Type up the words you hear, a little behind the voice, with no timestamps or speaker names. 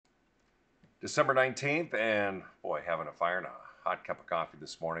December 19th, and boy, having a fire and a hot cup of coffee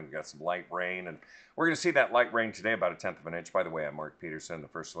this morning. We got some light rain, and we're going to see that light rain today, about a tenth of an inch. By the way, I'm Mark Peterson, the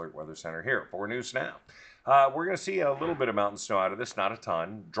First Alert Weather Center here at 4 News Now. We're going to see a little bit of mountain snow out of this, not a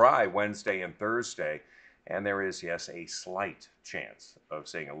ton. Dry Wednesday and Thursday, and there is, yes, a slight chance of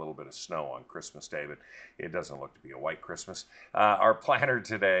seeing a little bit of snow on Christmas Day, but it doesn't look to be a white Christmas. Our planner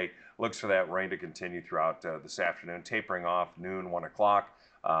today looks for that rain to continue throughout this afternoon, tapering off noon, 1 o'clock.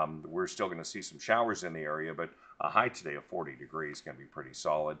 We're still going to see some showers in the area, but a high today of 40 degrees is going to be pretty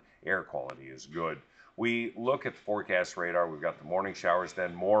solid. Air quality is good. We look at the forecast radar. We've got the morning showers,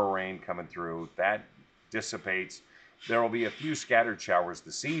 then more rain coming through. That dissipates. There will be a few scattered showers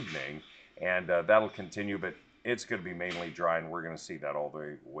this evening, and that'll continue, but it's going to be mainly dry, and we're going to see that all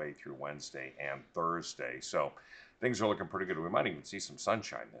the way through Wednesday and Thursday. So things are looking pretty good. We might even see some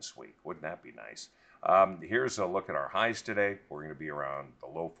sunshine this week. Wouldn't that be nice? Here's a look at our highs today. We're going to be around the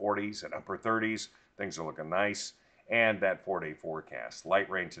low 40s and upper 30s. Things are looking nice. And that 4-day forecast. Light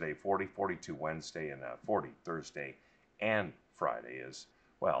rain today, 40, 42 Wednesday, and 40 Thursday and Friday is,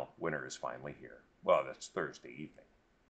 well, winter is finally here. Well, that's Thursday evening.